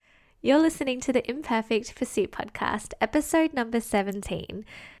You're listening to the Imperfect Pursuit podcast, episode number 17.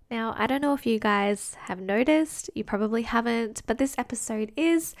 Now, I don't know if you guys have noticed, you probably haven't, but this episode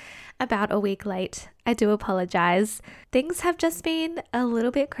is about a week late. I do apologize. Things have just been a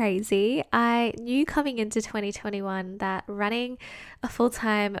little bit crazy. I knew coming into 2021 that running a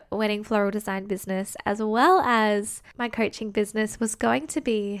full-time wedding floral design business as well as my coaching business was going to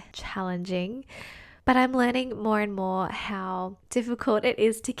be challenging. But I'm learning more and more how difficult it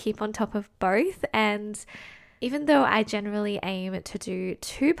is to keep on top of both. And even though I generally aim to do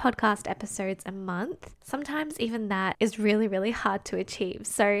 2 podcast episodes a month, sometimes even that is really, really hard to achieve.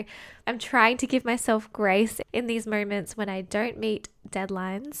 So I'm trying to give myself grace in these moments when I don't meet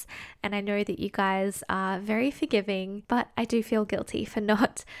deadlines. And I know that you guys are very forgiving, but I do feel guilty for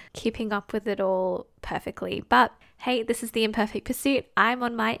not keeping up with it all perfectly. But hey, this is the Imperfect Pursuit. I'm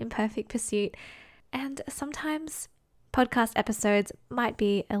on my imperfect pursuit. And sometimes podcast episodes might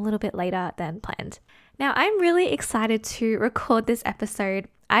be a little bit later than planned. Now, I'm really excited to record this episode.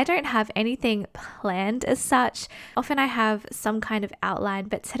 I don't have anything planned as such. Often I have some kind of outline,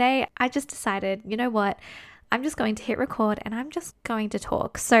 but today I just decided, you know what? I'm just going to hit record and I'm just going to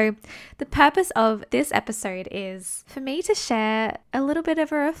talk. So the purpose of this episode is for me to share a little bit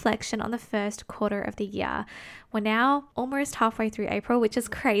of a reflection on the first quarter of the year. We're now almost halfway through April, which is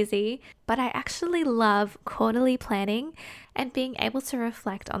crazy, but I actually love quarterly planning and being able to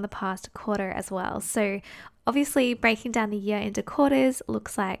reflect on the past quarter as well. So obviously breaking down the year into quarters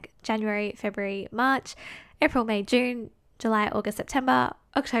looks like January, February, March, April, May, June, July, August, September,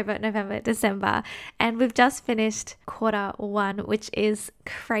 October, November, December, and we've just finished quarter 1, which is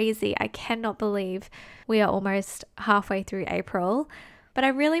crazy. I cannot believe we are almost halfway through April, but I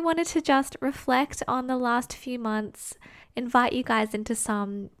really wanted to just reflect on the last few months, invite you guys into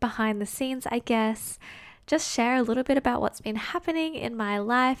some behind the scenes, I guess, just share a little bit about what's been happening in my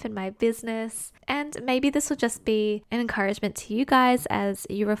life and my business, and maybe this will just be an encouragement to you guys as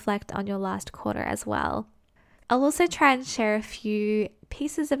you reflect on your last quarter as well. I'll also try and share a few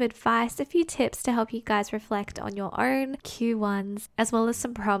pieces of advice, a few tips to help you guys reflect on your own Q1s, as well as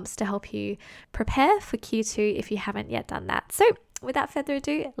some prompts to help you prepare for Q2 if you haven't yet done that. So without further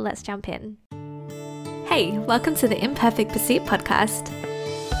ado, let's jump in. Hey, welcome to the Imperfect Pursuit podcast.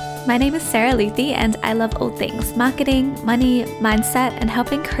 My name is Sarah Luthi and I love all things marketing, money, mindset, and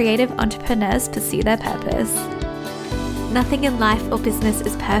helping creative entrepreneurs pursue their purpose. Nothing in life or business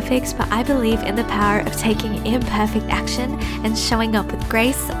is perfect, but I believe in the power of taking imperfect action and showing up with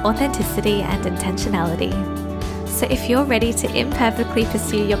grace, authenticity, and intentionality. So if you're ready to imperfectly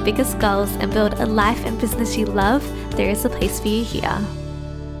pursue your biggest goals and build a life and business you love, there is a place for you here.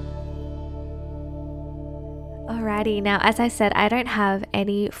 Alrighty, now as I said, I don't have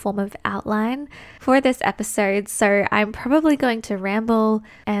any form of outline for this episode, so I'm probably going to ramble,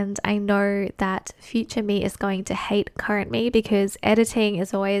 and I know that future me is going to hate current me because editing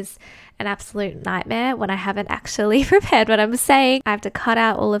is always an absolute nightmare when I haven't actually prepared what I'm saying. I have to cut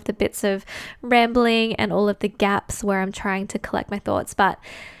out all of the bits of rambling and all of the gaps where I'm trying to collect my thoughts, but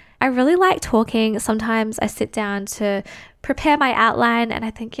I really like talking. Sometimes I sit down to prepare my outline and I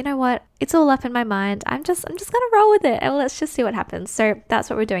think, you know what, it's all up in my mind. I'm just going to roll with it and let's just see what happens. So that's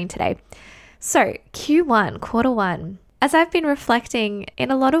what we're doing today. So Q1, quarter 1. As I've been reflecting, in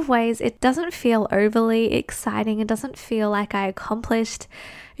a lot of ways, it doesn't feel overly exciting. It doesn't feel like I accomplished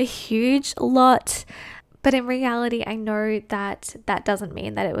a huge lot. But in reality, I know that that doesn't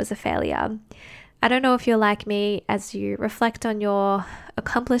mean that it was a failure. I don't know if you're like me as you reflect on your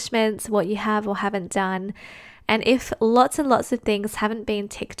accomplishments, what you have or haven't done. And if lots and lots of things haven't been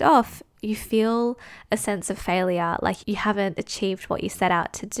ticked off, you feel a sense of failure, like you haven't achieved what you set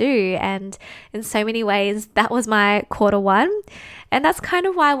out to do. And in so many ways, that was my quarter 1. And that's kind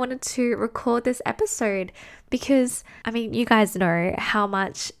of why I wanted to record this episode because, I mean, you guys know how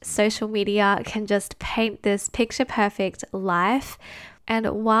much social media can just paint this picture perfect life.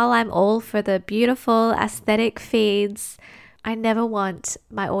 And while I'm all for the beautiful aesthetic feeds, I never want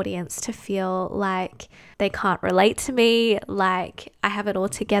my audience to feel like they can't relate to me, like I have it all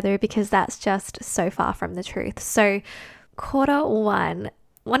together, because that's just so far from the truth. So quarter 1,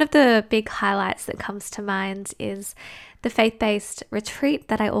 one of the big highlights that comes to mind is the faith-based retreat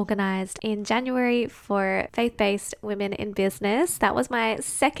that I organized in January for faith-based women in business. That was my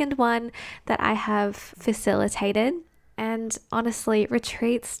second one that I have facilitated. And honestly,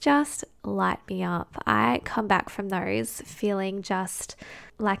 retreats just light me up. I come back from those feeling just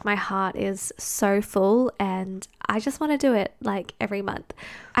like my heart is so full and I just want to do it like every month.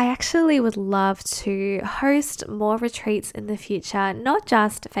 I actually would love to host more retreats in the future, not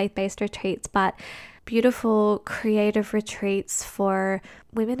just faith-based retreats, but beautiful creative retreats for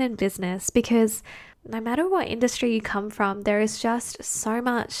women in business, because no matter what industry you come from, there is just so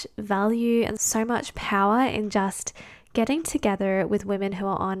much value and so much power in just getting together with women who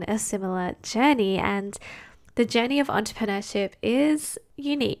are on a similar journey. And the journey of entrepreneurship is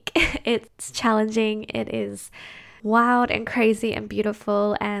unique. It's challenging. It is wild and crazy and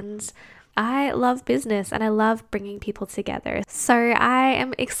beautiful. And I love business and I love bringing people together. So I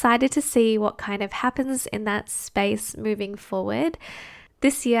am excited to see what kind of happens in that space moving forward.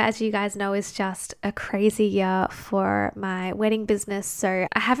 This year, as you guys know, is just a crazy year for my wedding business. So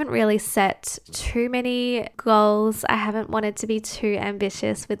I haven't really set too many goals. I haven't wanted to be too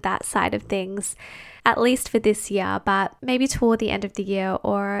ambitious with that side of things, at least for this year. But maybe toward the end of the year,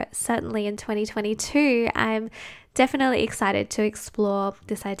 or certainly in 2022, I'm definitely excited to explore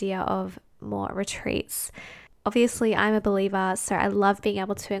this idea of more retreats. Obviously, I'm a believer, so I love being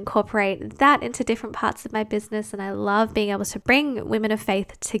able to incorporate that into different parts of my business, and I love being able to bring women of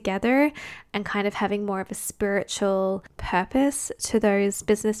faith together and kind of having more of a spiritual purpose to those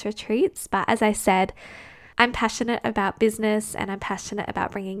business retreats. But as I said, I'm passionate about business and I'm passionate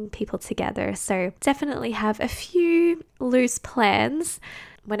about bringing people together. So definitely have a few loose plans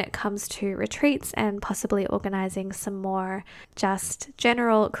when it comes to retreats and possibly organizing some more just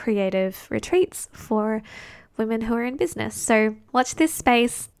general creative retreats for women who are in business. So watch this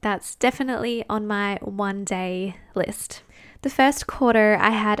space. That's definitely on my one-day list. The first quarter,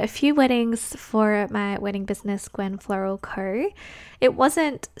 I had a few weddings for my wedding business, Gwen Floral Co. It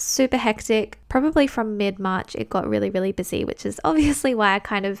wasn't super hectic. Probably from mid-March, it got really, really busy, which is obviously why I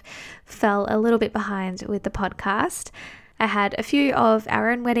kind of fell a little bit behind with the podcast. I had a few of our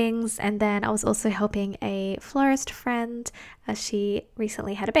own weddings, and then I was also helping a florist friend as she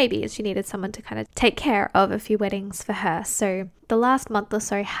recently had a baby and she needed someone to kind of take care of a few weddings for her. So the last month or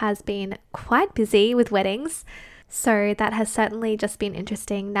so has been quite busy with weddings. So that has certainly just been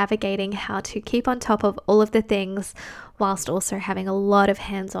interesting, navigating how to keep on top of all of the things whilst also having a lot of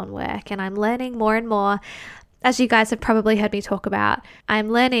hands-on work. And I'm learning more and more. As you guys have probably heard me talk about,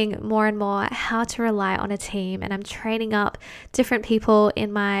 I'm learning more and more how to rely on a team, and I'm training up different people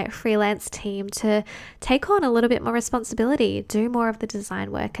in my freelance team to take on a little bit more responsibility, do more of the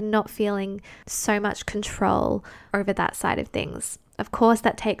design work, and not feeling so much control over that side of things. Of course,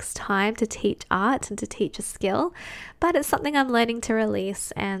 that takes time to teach art and to teach a skill, but it's something I'm learning to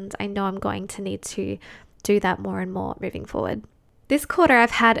release, and I know I'm going to need to do that more and more moving forward. This quarter,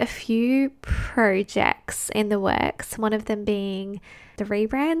 I've had a few projects in the works, one of them being the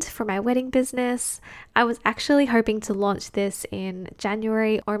rebrand for my wedding business. I was actually hoping to launch this in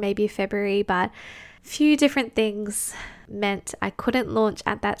January or maybe February, but a few different things meant I couldn't launch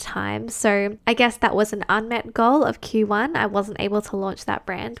at that time. So I guess that was an unmet goal of Q1. I wasn't able to launch that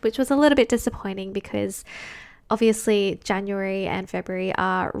brand, which was a little bit disappointing because obviously, January and February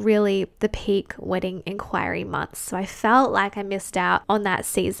are really the peak wedding inquiry months. So I felt like I missed out on that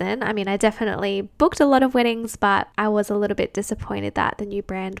season. I mean, I definitely booked a lot of weddings, but I was a little bit disappointed that the new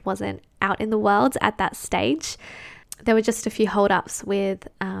brand wasn't out in the world at that stage. There were just a few holdups with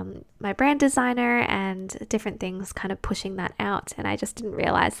my brand designer and different things kind of pushing that out. And I just didn't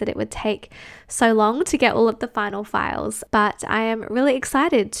realize that it would take so long to get all of the final files. But I am really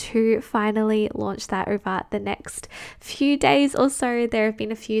excited to finally launch that over the next few days or so. There have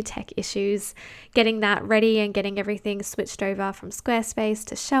been a few tech issues getting that ready and getting everything switched over from Squarespace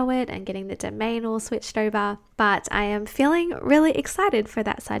to Showit and getting the domain all switched over. But I am feeling really excited for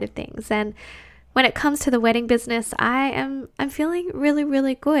that side of things. And when it comes to the wedding business, I'm feeling really,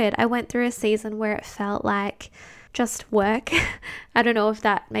 really good. I went through a season where it felt like just work. I don't know if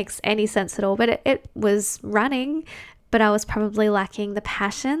that makes any sense at all, but it was running, but I was probably lacking the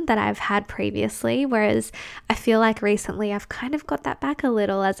passion that I've had previously, whereas I feel like recently I've kind of got that back a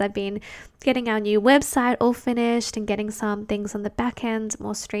little as I've been getting our new website all finished and getting some things on the back end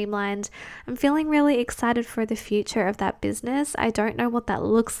more streamlined. I'm feeling really excited for the future of that business. I don't know what that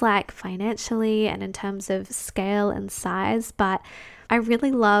looks like financially and in terms of scale and size, but I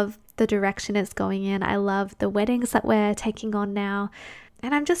really love the direction it's going in. I love the weddings that we're taking on now.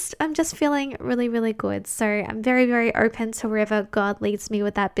 And I'm just feeling really, really good. So I'm very, very open to wherever God leads me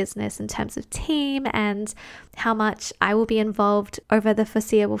with that business in terms of team and how much I will be involved over the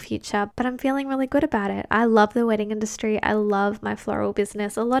foreseeable future. But I'm feeling really good about it. I love the wedding industry. I love my floral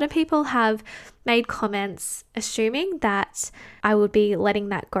business. A lot of people have made comments assuming that I would be letting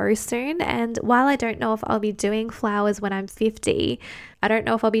that go soon. And while I don't know if I'll be doing flowers when I'm 50, I don't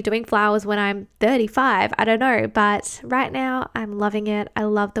know if I'll be doing flowers when I'm 35. I don't know. But right now, I'm loving it. I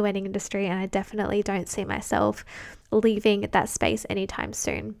love the wedding industry, and I definitely don't see myself leaving that space anytime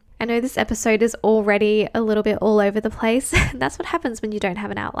soon. I know this episode is already a little bit all over the place. That's what happens when you don't have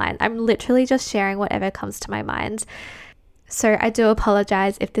an outline. I'm literally just sharing whatever comes to my mind. So I do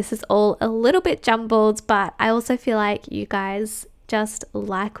apologize if this is all a little bit jumbled, but I also feel like you guys just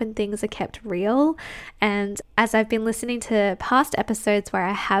like when things are kept real. And as I've been listening to past episodes where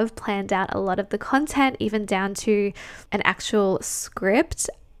I have planned out a lot of the content, even down to an actual script,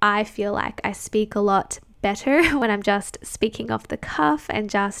 I feel like I speak a lot better when I'm just speaking off the cuff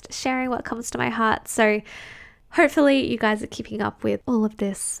and just sharing what comes to my heart. So hopefully you guys are keeping up with all of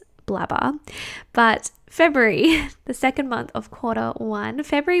this blabber. But February, the second month of quarter one,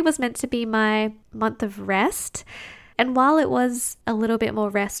 February was meant to be my month of rest. And while it was a little bit more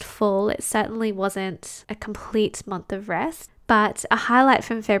restful, it certainly wasn't a complete month of rest. But a highlight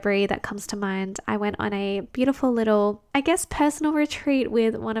from February that comes to mind, I went on a beautiful little, I guess, personal retreat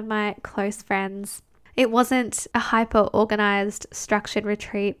with one of my close friends. It wasn't a hyper organized, structured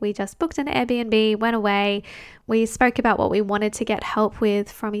retreat. We just booked an Airbnb, went away. We spoke about what we wanted to get help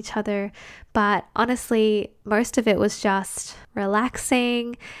with from each other. But honestly, most of it was just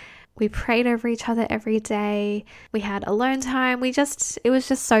relaxing. We prayed over each other every day. We had alone time. It was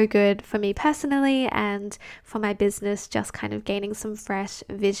just so good for me personally and for my business, just kind of gaining some fresh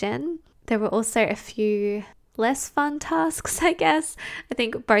vision. There were also a few less fun tasks, I guess. I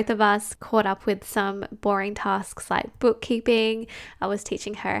think both of us caught up with some boring tasks like bookkeeping. I was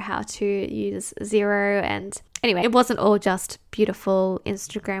teaching her how to use Xero, and anyway, it wasn't all just beautiful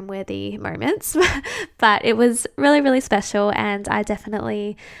Instagram worthy moments, but it was really, really special, and I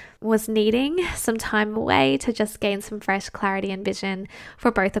definitely was needing some time away to just gain some fresh clarity and vision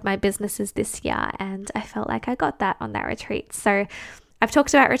for both of my businesses this year, and I felt like I got that on that retreat. So I've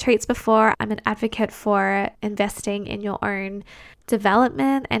talked about retreats before. I'm an advocate for investing in your own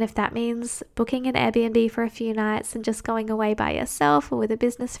development, and if that means booking an Airbnb for a few nights and just going away by yourself or with a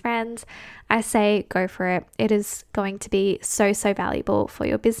business friend, I say go for it. It is going to be so, so valuable for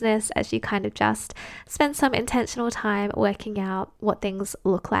your business as you kind of just spend some intentional time working out what things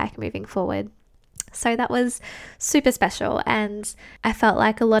look like moving forward. So that was super special, and I felt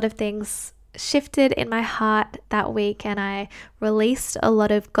like a lot of things shifted in my heart that week, and I released a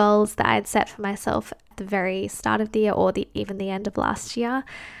lot of goals that I had set for myself at the very start of the year or even the end of last year.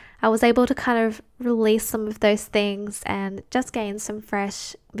 I was able to kind of release some of those things and just gain some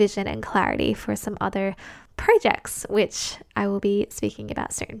fresh vision and clarity for some other projects, which I will be speaking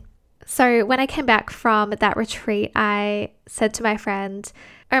about soon. So when I came back from that retreat, I said to my friend,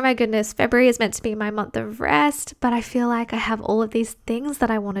 oh my goodness, February is meant to be my month of rest, but I feel like I have all of these things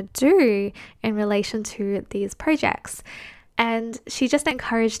that I want to do in relation to these projects. And she just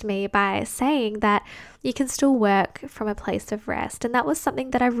encouraged me by saying that you can still work from a place of rest. And that was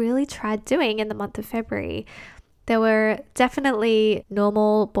something that I really tried doing in the month of February. There were definitely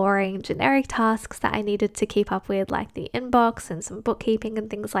normal, boring, generic tasks that I needed to keep up with, like the inbox and some bookkeeping and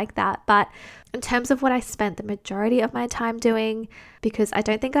things like that. But in terms of what I spent the majority of my time doing, because I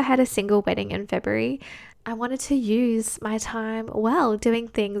don't think I had a single wedding in February, I wanted to use my time well, doing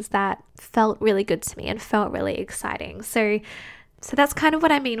things that felt really good to me and felt really exciting. So that's kind of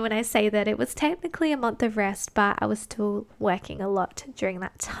what I mean when I say that it was technically a month of rest, but I was still working a lot during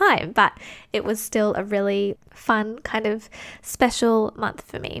that time. But it was still a really fun, kind of special month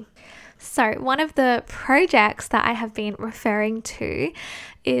for me. So one of the projects that I have been referring to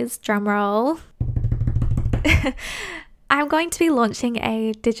is, drumroll, I'm going to be launching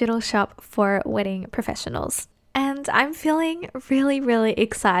a digital shop for wedding professionals. And I'm feeling really, really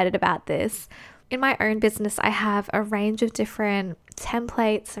excited about this. In my own business, I have a range of different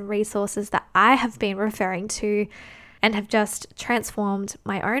templates and resources that I have been referring to and have just transformed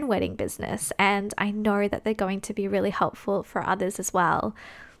my own wedding business. And I know that they're going to be really helpful for others as well.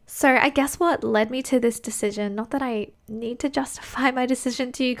 So I guess what led me to this decision, not that I need to justify my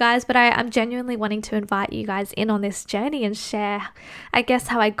decision to you guys, but I'm genuinely wanting to invite you guys in on this journey and share, I guess,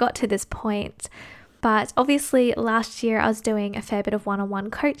 how I got to this point. But obviously last year I was doing a fair bit of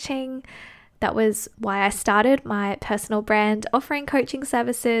one-on-one coaching. That was why I started my personal brand offering coaching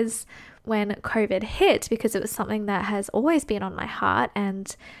services when COVID hit, because it was something that has always been on my heart,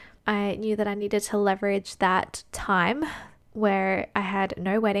 and I knew that I needed to leverage that time where I had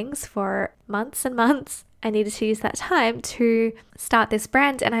no weddings for months and months. I needed to use that time to start this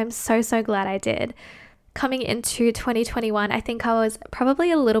brand, and I'm so, so glad I did. Coming into 2021, I think I was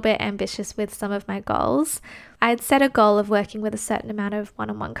probably a little bit ambitious with some of my goals. I had set a goal of working with a certain amount of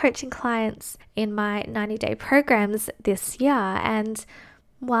one-on-one coaching clients in my 90-day programs this year. And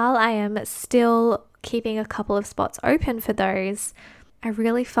while I am still keeping a couple of spots open for those, I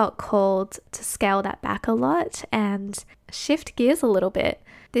really felt called to scale that back a lot and shift gears a little bit.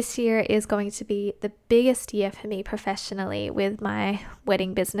 This year is going to be the biggest year for me professionally with my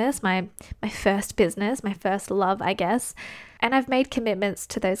wedding business, my first business, my first love, I guess. And I've made commitments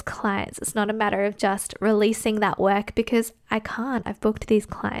to those clients. It's not a matter of just releasing that work because I can't. I've booked these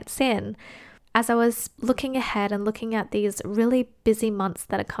clients in. As I was looking ahead and looking at these really busy months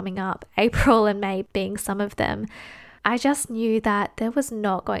that are coming up, April and May being some of them, I just knew that there was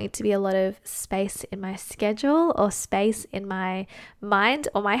not going to be a lot of space in my schedule or space in my mind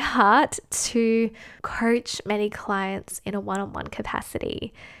or my heart to coach many clients in a one-on-one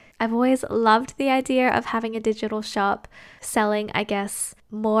capacity. I've always loved the idea of having a digital shop, selling, I guess,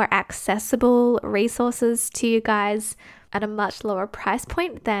 more accessible resources to you guys at a much lower price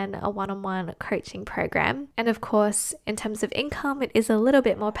point than a one-on-one coaching program. And of course, in terms of income, it is a little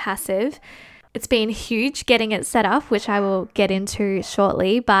bit more passive. It's been huge getting it set up, which I will get into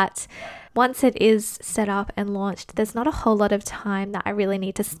shortly, but once it is set up and launched, there's not a whole lot of time that I really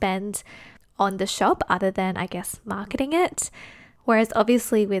need to spend on the shop other than, I guess, marketing it. Whereas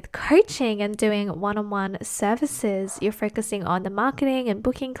obviously with coaching and doing one-on-one services, you're focusing on the marketing and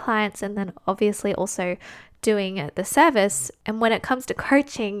booking clients and then obviously also doing the service. And when it comes to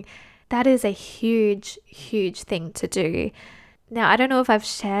coaching, that is a huge, huge thing to do. Now, I don't know if I've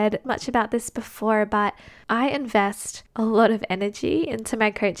shared much about this before, but I invest a lot of energy into my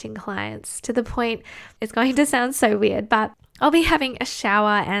coaching clients to the point, it's going to sound so weird, but I'll be having a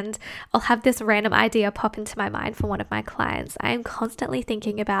shower and I'll have this random idea pop into my mind for one of my clients. I am constantly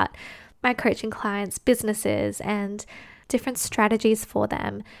thinking about my coaching clients' businesses and different strategies for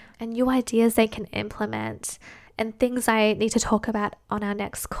them and new ideas they can implement and things I need to talk about on our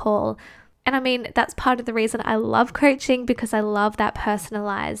next call. And I mean, that's part of the reason I love coaching because I love that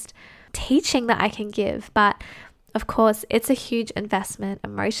personalized teaching that I can give. But of course, it's a huge investment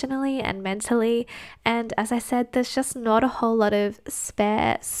emotionally and mentally. And as I said, there's just not a whole lot of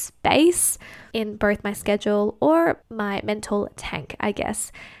spare space in both my schedule or my mental tank, I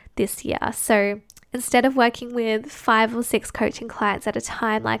guess, this year. So instead of working with 5 or 6 coaching clients at a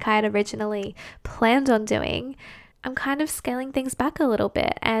time like I had originally planned on doing, I'm kind of scaling things back a little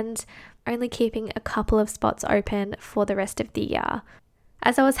bit and only keeping a couple of spots open for the rest of the year.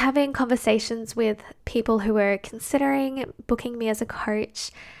 As I was having conversations with people who were considering booking me as a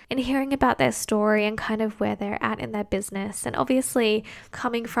coach and hearing about their story and kind of where they're at in their business, and obviously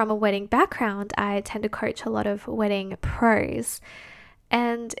coming from a wedding background, I tend to coach a lot of wedding pros.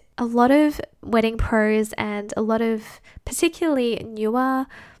 And a lot of wedding pros and a lot of particularly newer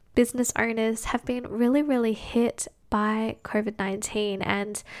business owners have been really, really hit by COVID-19,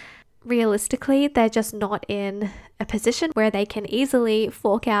 and realistically, they're just not in a position where they can easily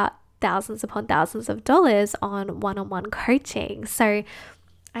fork out thousands upon thousands of dollars on one-on-one coaching. So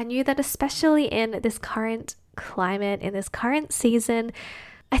I knew that especially in this current climate, in this current season,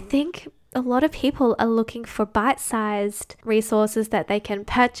 I think a lot of people are looking for bite-sized resources that they can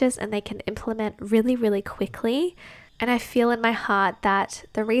purchase and they can implement really, really quickly. And I feel in my heart that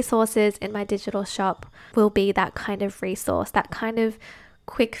the resources in my digital shop will be that kind of resource, that kind of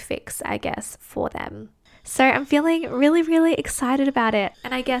quick fix, I guess, for them. So I'm feeling really, really excited about it.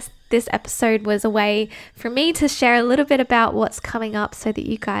 And I guess this episode was a way for me to share a little bit about what's coming up so that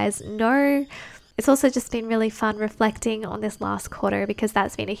you guys know. It's also just been really fun reflecting on this last quarter because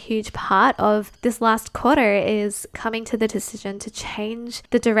that's been a huge part of this last quarter is coming to the decision to change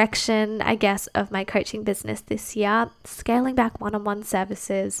the direction, I guess, of my coaching business this year, scaling back one-on-one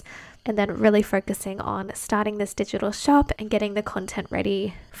services, and then really focusing on starting this digital shop and getting the content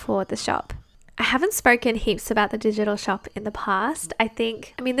ready for the shop. I haven't spoken heaps about the digital shop in the past. I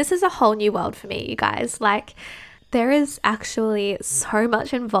mean, this is a whole new world for me, you guys. Like, there is actually so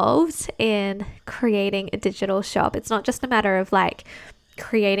much involved in creating a digital shop. It's not just a matter of like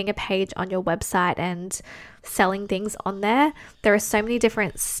creating a page on your website and selling things on there. There are so many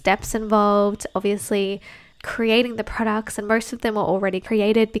different steps involved. Obviously, creating the products, and most of them are already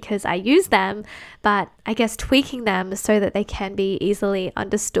created because I use them, but I guess tweaking them so that they can be easily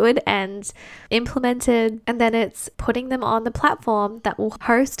understood and implemented. And then it's putting them on the platform that will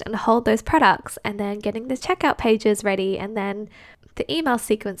host and hold those products, and then getting the checkout pages ready, and then the email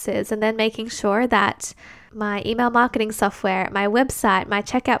sequences, and then making sure that my email marketing software, my website, my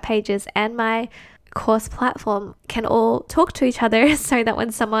checkout pages, and my course platform can all talk to each other so that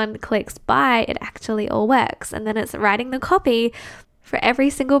when someone clicks buy, it actually all works. And then it's writing the copy for every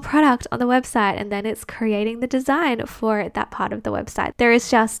single product on the website, and then it's creating the design for that part of the website. There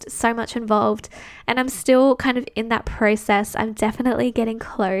is just so much involved, and I'm still kind of in that process. I'm definitely getting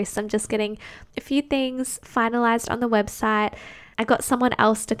close. I'm just getting a few things finalized on the website. I got someone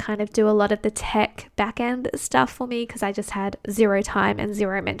else to kind of do a lot of the tech back-end stuff for me because I just had zero time and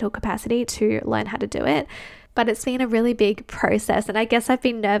zero mental capacity to learn how to do it. But it's been a really big process, and I guess I've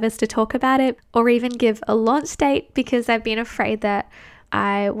been nervous to talk about it or even give a launch date because I've been afraid that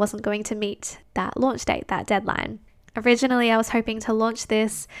I wasn't going to meet that launch date, that deadline. Originally, I was hoping to launch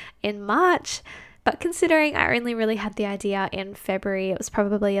this in March, but considering I only really had the idea in February, it was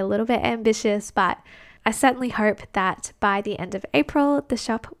probably a little bit ambitious, but I certainly hope that by the end of April, the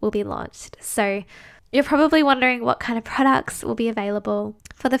shop will be launched. So you're probably wondering what kind of products will be available.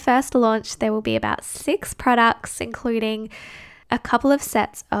 For the first launch, there will be about 6 products, including a couple of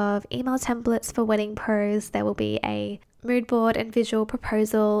sets of email templates for wedding pros. There will be a mood board and visual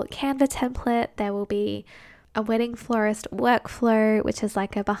proposal Canva template. There will be a wedding florist workflow, which is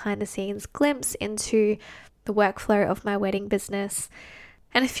like a behind the scenes glimpse into the workflow of my wedding business,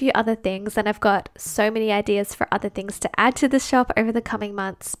 and a few other things. And I've got so many ideas for other things to add to the shop over the coming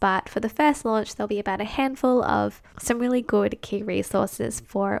months, but for the first launch there'll be about a handful of some really good key resources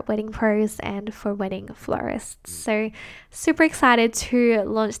for wedding pros and for wedding florists. So super excited to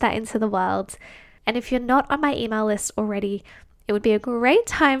launch that into the world. And if you're not on my email list already, it would be a great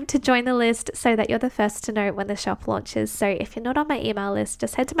time to join the list so that you're the first to know when the shop launches. So if you're not on my email list,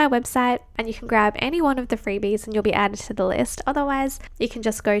 just head to my website and you can grab any one of the freebies and you'll be added to the list. Otherwise, you can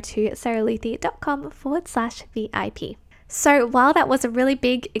just go to saraluthi.com/VIP. So while that was a really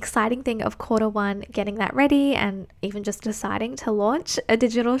big, exciting thing of Q1, getting that ready and even just deciding to launch a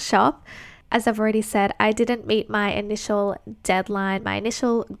digital shop, as I've already said, I didn't meet my initial deadline, my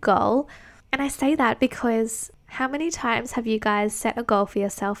initial goal. And I say that because how many times have you guys set a goal for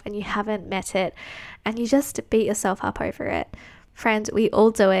yourself and you haven't met it and you just beat yourself up over it? Friend, we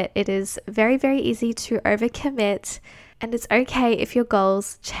all do it. It is very, very easy to overcommit, and it's okay if your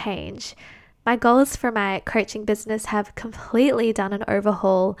goals change. My goals for my coaching business have completely done an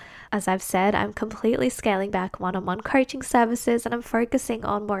overhaul. As I've said, I'm completely scaling back one-on-one coaching services and I'm focusing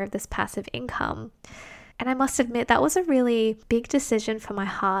on more of this passive income. And I must admit that was a really big decision for my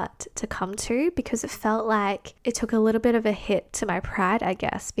heart to come to, because it felt like it took a little bit of a hit to my pride, I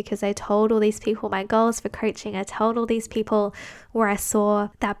guess, because I told all these people my goals for coaching. I told all these people where I saw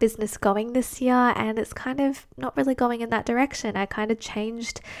that business going this year, and it's kind of not really going in that direction. I kind of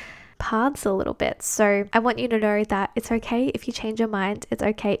changed paths a little bit. So I want you to know that it's okay if you change your mind. It's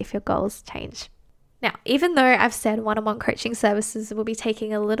okay if your goals change. Now, even though I've said one-on-one coaching services will be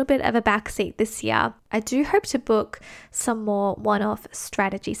taking a little bit of a backseat this year, I do hope to book some more one-off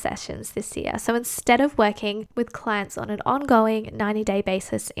strategy sessions this year. So instead of working with clients on an ongoing 90-day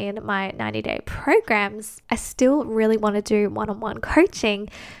basis in my 90-day programs, I still really want to do one-on-one coaching,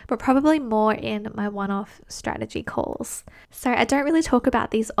 but probably more in my one-off strategy calls. So I don't really talk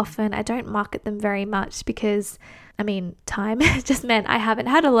about these often. I don't market them very much because time just meant I haven't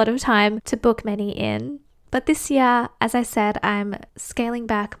had a lot of time to book many in. But this year, as I said, I'm scaling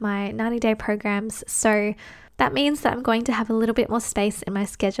back my 90-day programs. So that means that I'm going to have a little bit more space in my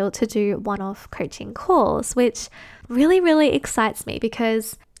schedule to do one-off coaching calls, which really, really excites me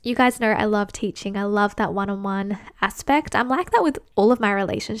because you guys know I love teaching. I love that one-on-one aspect. I'm like that with all of my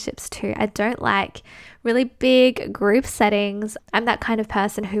relationships too. I don't like really big group settings. I'm that kind of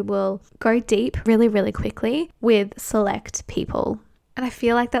person who will go deep really, really quickly with select people. And I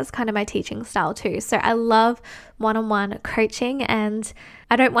feel like that's kind of my teaching style too. So I love one-on-one coaching, and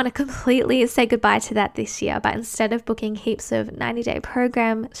I don't want to completely say goodbye to that this year, but instead of booking heaps of 90-day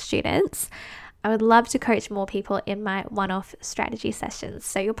program students, I would love to coach more people in my one-off strategy sessions.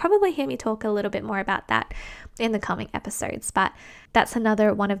 So you'll probably hear me talk a little bit more about that in the coming episodes, but that's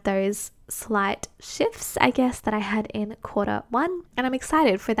another one of those slight shifts, I guess, that I had in Q1. And I'm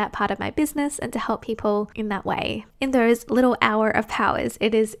excited for that part of my business and to help people in that way. In those little hour of powers,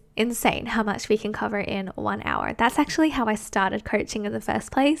 it is insane how much we can cover in 1 hour. That's actually how I started coaching in the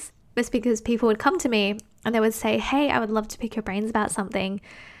first place. It's because people would come to me and they would say, hey, I would love to pick your brains about something.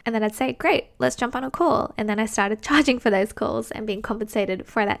 And then I'd say, great, let's jump on a call. And then I started charging for those calls and being compensated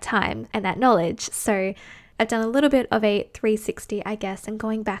for that time and that knowledge. So I've done a little bit of a 360, I guess, and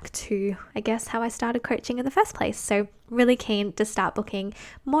going back to, how I started coaching in the first place. So really keen to start booking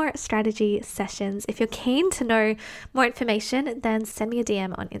more strategy sessions. If you're keen to know more information, then send me a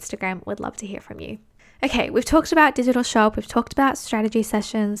DM on Instagram. Would love to hear from you. Okay, we've talked about digital shop, we've talked about strategy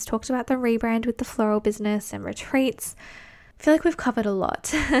sessions, talked about the rebrand with the floral business and retreats. I feel like we've covered a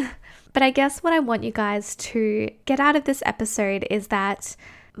lot. But I guess what I want you guys to get out of this episode is that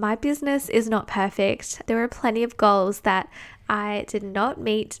my business is not perfect. There are plenty of goals that I did not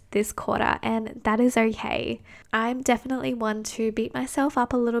meet this quarter, and that is okay. I'm definitely one to beat myself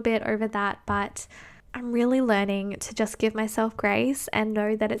up a little bit over that, but I'm really learning to just give myself grace and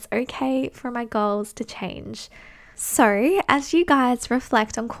know that it's okay for my goals to change. So, as you guys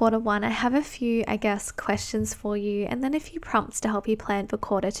reflect on quarter one, I have a few, questions for you and then a few prompts to help you plan for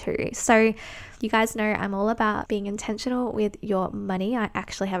quarter two. So, you guys know I'm all about being intentional with your money. I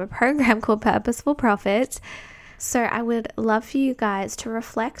actually have a program called Purposeful Profit. So, I would love for you guys to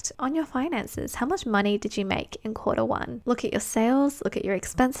reflect on your finances. How much money did you make in quarter one? Look at your sales, look at your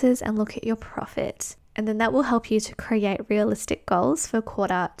expenses, and look at your profit. And then that will help you to create realistic goals for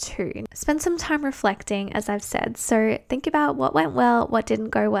quarter two. Spend some time reflecting, as I've said. So think about what went well, what didn't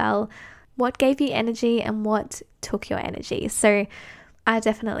go well, what gave you energy, and what took your energy. So I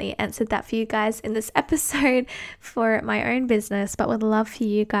definitely answered that for you guys in this episode for my own business, but would love for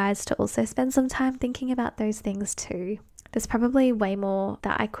you guys to also spend some time thinking about those things too. There's probably way more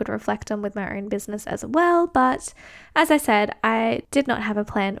that I could reflect on with my own business as well, but as I said, I did not have a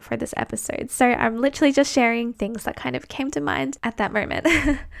plan for this episode. So I'm literally just sharing things that kind of came to mind at that moment.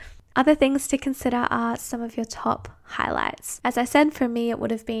 Other things to consider are some of your top highlights. As I said, for me, it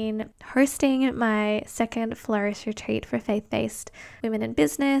would have been hosting my second Flourish retreat for faith-based women in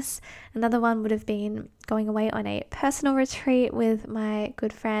business. Another one would have been going away on a personal retreat with my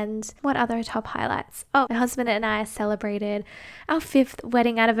good friend. What other top highlights? Oh, my husband and I celebrated our 5th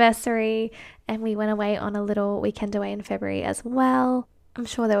wedding anniversary, and we went away on a little weekend away in February as well. I'm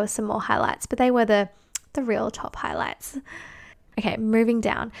sure there were some more highlights, but they were the real top highlights. Okay, moving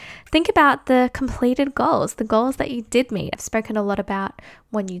down. Think about the completed goals, the goals that you did meet. I've spoken a lot about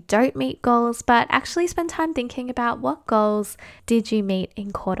when you don't meet goals, but actually spend time thinking about what goals did you meet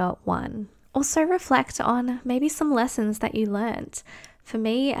in quarter one. Also reflect on maybe some lessons that you learned. For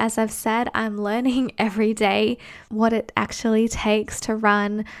me, as I've said, I'm learning every day what it actually takes to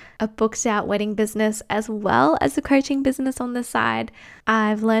run a booked out wedding business as well as a coaching business on the side.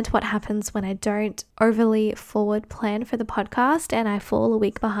 I've learned what happens when I don't overly forward plan for the podcast and I fall a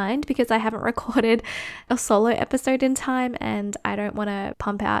week behind because I haven't recorded a solo episode in time, and I don't want to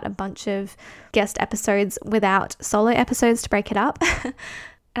pump out a bunch of guest episodes without solo episodes to break it up. And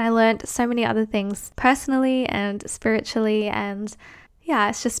I learned so many other things personally and spiritually, and yeah,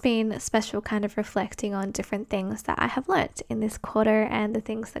 it's just been special kind of reflecting on different things that I have learnt in this quarter and the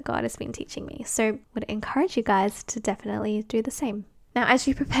things that God has been teaching me. So would encourage you guys to definitely do the same. Now, as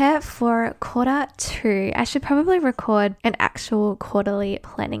you prepare for quarter two, I should probably record an actual quarterly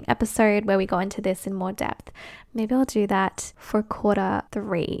planning episode where we go into this in more depth. Maybe I'll do that for quarter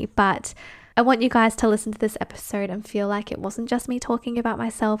three, but I want you guys to listen to this episode and feel like it wasn't just me talking about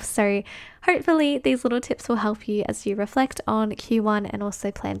myself. So hopefully these little tips will help you as you reflect on Q1 and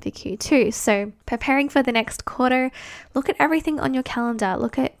also plan for Q2. So preparing for the next quarter, look at everything on your calendar.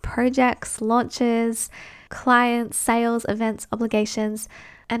 Look at projects, launches, clients, sales, events, obligations,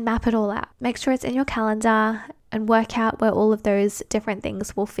 and map it all out. Make sure it's in your calendar and work out where all of those different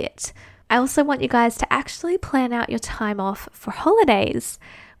things will fit. I also want you guys to actually plan out your time off for holidays,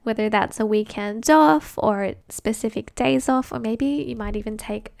 whether that's a weekend off or specific days off, or maybe you might even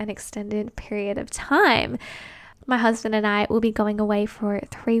take an extended period of time. My husband and I will be going away for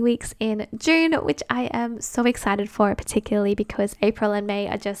 3 weeks in June, which I am so excited for, particularly because April and May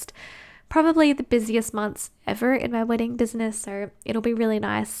are just probably the busiest months ever in my wedding business. So it'll be really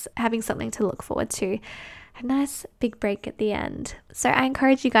nice having something to look forward to. A nice big break at the end. So I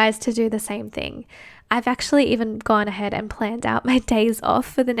encourage you guys to do the same thing. I've actually even gone ahead and planned out my days off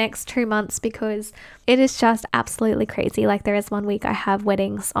for the next 2 months because it is just absolutely crazy. Like, there is one week I have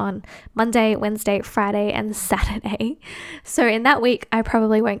weddings on Monday, Wednesday, Friday, and Saturday. So in that week, I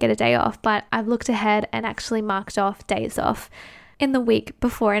probably won't get a day off, but I've looked ahead and actually marked off days off in the week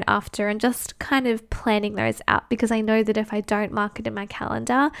before and after, and just kind of planning those out because I know that if I don't mark it in my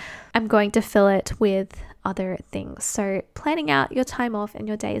calendar, I'm going to fill it with other things. So planning out your time off and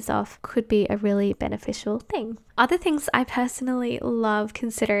your days off could be a really beneficial thing. Other things I personally love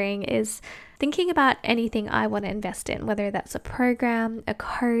considering is thinking about anything I want to invest in, whether that's a program, a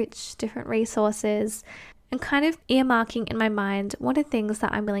coach, different resources, and kind of earmarking in my mind what are things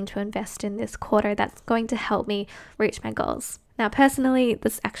that I'm willing to invest in this quarter that's going to help me reach my goals. Now, personally,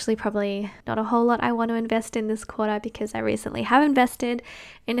 there's actually probably not a whole lot I want to invest in this quarter because I recently have invested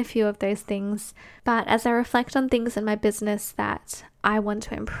in a few of those things. But as I reflect on things in my business that I want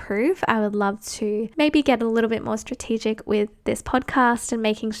to improve, I would love to maybe get a little bit more strategic with this podcast and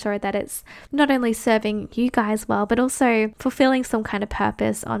making sure that it's not only serving you guys well, but also fulfilling some kind of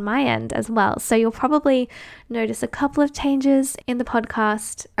purpose on my end as well. So you'll probably notice a couple of changes in the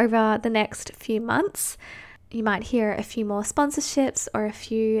podcast over the next few months. You might hear a few more sponsorships or a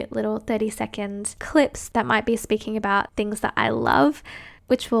few little 30-second clips that might be speaking about things that I love.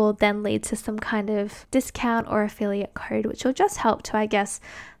 which will then lead to some kind of discount or affiliate code, which will just help to, I guess,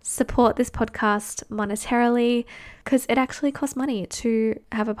 support this podcast monetarily, because it actually costs money to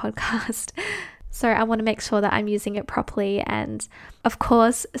have a podcast. So I want to make sure that I'm using it properly and, of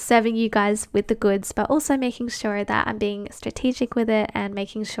course, serving you guys with the goods, but also making sure that I'm being strategic with it and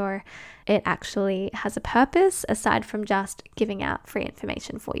making sure it actually has a purpose aside from just giving out free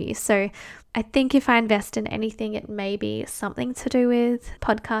information for you. So I think if I invest in anything, it may be something to do with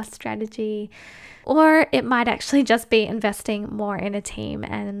podcast strategy, or it might actually just be investing more in a team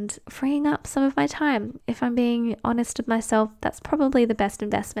and freeing up some of my time. If I'm being honest with myself, that's probably the best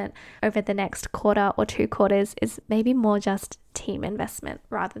investment over the next quarter or 2 quarters, is maybe more just team investment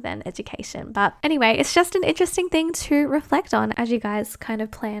rather than education. But anyway, it's just an interesting thing to reflect on as you guys kind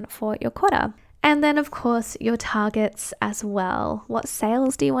of plan for your quarter. And then, of course, your targets as well. What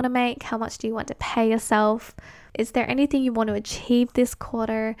sales do you want to make? How much do you want to pay yourself? Is there anything you want to achieve this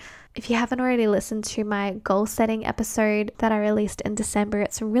quarter? If you haven't already listened to my goal setting episode that I released in December,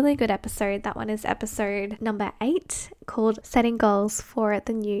 it's a really good episode. That one is episode number 8, called Setting Goals for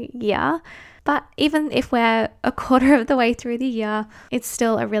the New Year. But even if we're a quarter of the way through the year, it's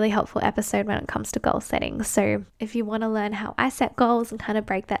still a really helpful episode when it comes to goal setting. So if you want to learn how I set goals and kind of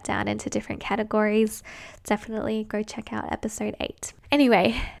break that down into different categories, definitely go check out episode 8.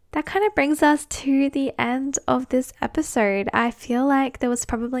 Anyway, that kind of brings us to the end of this episode. I feel like there was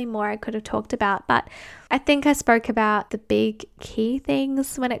probably more I could have talked about, but I think I spoke about the big key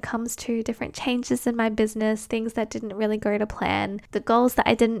things when it comes to different changes in my business, things that didn't really go to plan, the goals that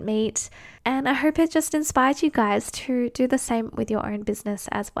I didn't meet, and I hope it just inspired you guys to do the same with your own business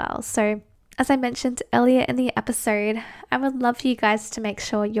as well. So as I mentioned earlier in the episode, I would love for you guys to make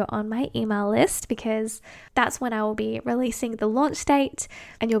sure you're on my email list, because that's when I will be releasing the launch date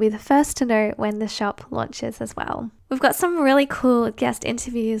and you'll be the first to know when the shop launches as well. We've got some really cool guest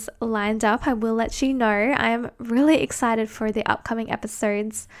interviews lined up. I will let you know. I am really excited for the upcoming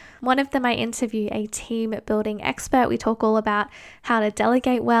episodes. One of them, I interview a team building expert. We talk all about how to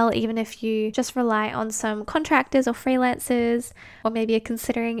delegate well, even if you just rely on some contractors or freelancers, or maybe you're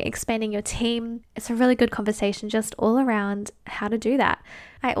considering expanding your team. It's a really good conversation just all around how to do that.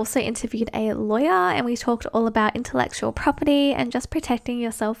 I also interviewed a lawyer and we talked all about intellectual property and just protecting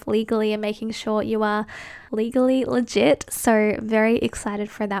yourself legally and making sure you are legally legit. So very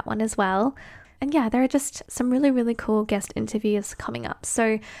excited for that one as well. And yeah, there are just some really, really cool guest interviews coming up.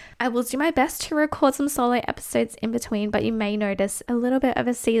 So I will do my best to record some solo episodes in between, but you may notice a little bit of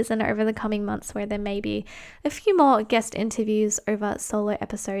a season over the coming months where there may be a few more guest interviews over solo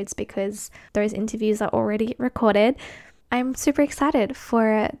episodes because those interviews are already recorded. I'm super excited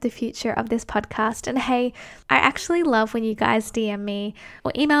for the future of this podcast. And hey, I actually love when you guys DM me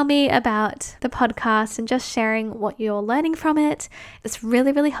or email me about the podcast and just sharing what you're learning from it. It's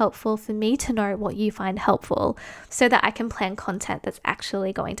really, really helpful for me to know what you find helpful so that I can plan content that's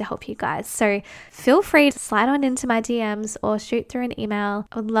actually going to help you guys. So feel free to slide on into my DMs or shoot through an email.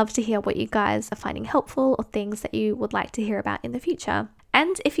 I would love to hear what you guys are finding helpful or things that you would like to hear about in the future.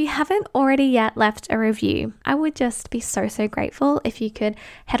 And if you haven't already yet left a review, I would just be so grateful if you could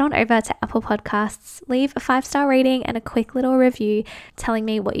head on over to Apple Podcasts, leave a 5-star rating and a quick little review telling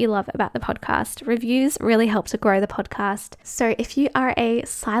me what you love about the podcast. Reviews really help to grow the podcast. So if you are a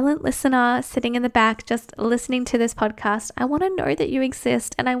silent listener sitting in the back just listening to this podcast, I want to know that you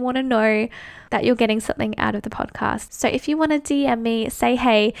exist and I want to know that you're getting something out of the podcast. So if you want to DM me, say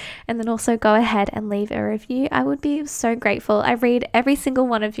hey, and then also go ahead and leave a review, I would be so grateful. I read every single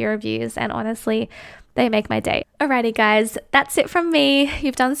one of your reviews and honestly, they make my day. Alrighty guys, that's it from me.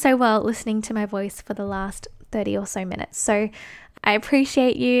 You've done so well listening to my voice for the last 30 or so minutes. So I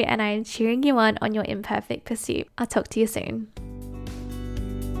appreciate you and I am cheering you on your imperfect pursuit. I'll talk to you soon.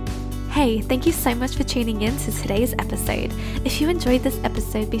 Hey, thank you so much for tuning in to today's episode. If you enjoyed this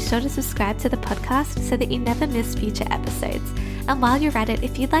episode, be sure to subscribe to the podcast so that you never miss future episodes. And while you're at it,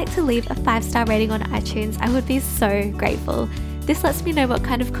 if you'd like to leave a 5-star rating on iTunes, I would be so grateful. This lets me know what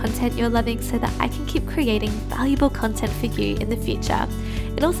kind of content you're loving so that I can keep creating valuable content for you in the future.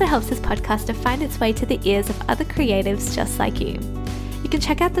 It also helps this podcast to find its way to the ears of other creatives just like you. You can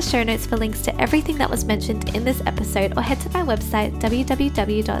check out the show notes for links to everything that was mentioned in this episode or head to my website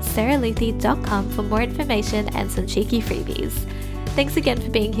www.sarahlethe.com for more information and some cheeky freebies. Thanks again for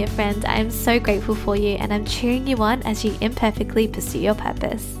being here, friend. I am so grateful for you and I'm cheering you on as you imperfectly pursue your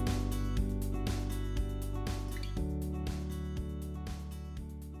purpose.